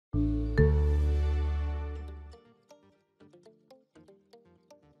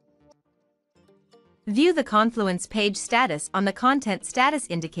View the Confluence page status on the Content Status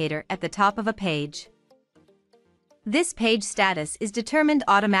indicator at the top of a page. This page status is determined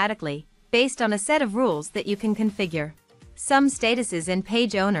automatically, based on a set of rules that you can configure. Some statuses and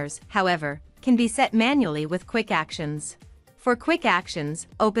page owners, however, can be set manually with quick actions. For quick actions,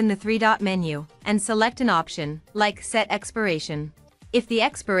 open the three-dot menu and select an option, like Set Expiration. If the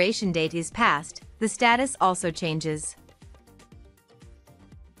expiration date is passed, the status also changes.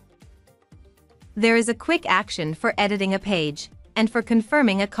 There is a quick action for editing a page, and for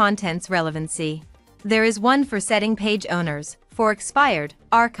confirming a content's relevancy. There is one for setting page owners, for expired,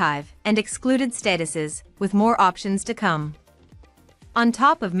 archive, and excluded statuses, with more options to come. On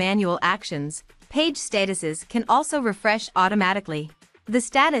top of manual actions, page statuses can also refresh automatically. The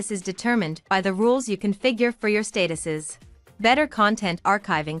status is determined by the rules you configure for your statuses. Better Content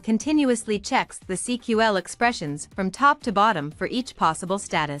Archiving continuously checks the CQL expressions from top to bottom for each possible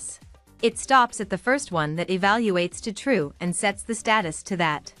status. It stops at the first one that evaluates to true and sets the status to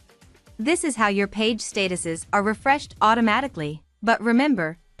that. This is how your page statuses are refreshed automatically. But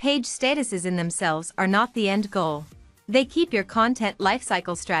remember, page statuses in themselves are not the end goal. They keep your content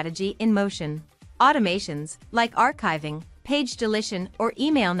lifecycle strategy in motion. Automations, like archiving, page deletion, or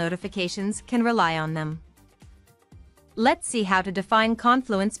email notifications can rely on them. Let's see how to define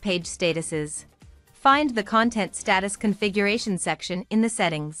Confluence page statuses. Find the Content Status Configuration section in the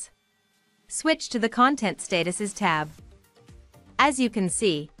Settings. Switch to the Content Statuses tab. As you can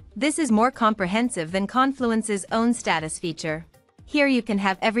see, this is more comprehensive than Confluence's own status feature. Here you can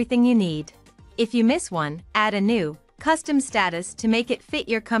have everything you need. If you miss one, add a new, custom status to make it fit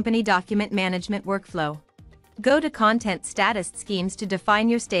your company document management workflow. Go to Content Status Schemes to define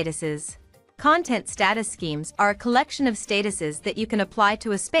your statuses. Content Status Schemes are a collection of statuses that you can apply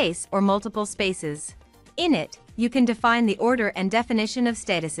to a space or multiple spaces. In it, you can define the order and definition of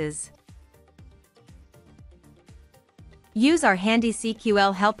statuses. Use our handy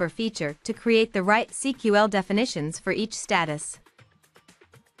CQL helper feature to create the right CQL definitions for each status.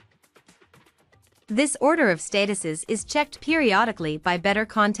 This order of statuses is checked periodically by Better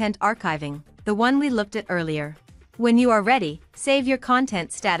Content Archiving, the one we looked at earlier. When you are ready, save your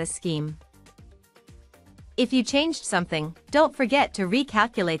content status scheme. If you changed something, don't forget to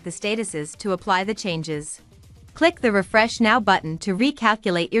recalculate the statuses to apply the changes. Click the Refresh Now button to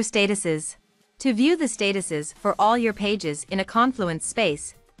recalculate your statuses. To view the statuses for all your pages in a Confluence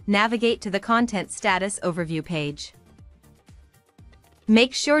space, navigate to the Content Status Overview page.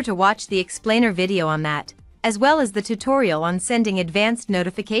 Make sure to watch the explainer video on that, as well as the tutorial on sending advanced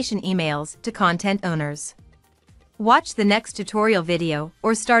notification emails to content owners. Watch the next tutorial video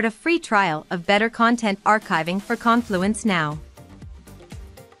or start a free trial of Better Content Archiving for Confluence now.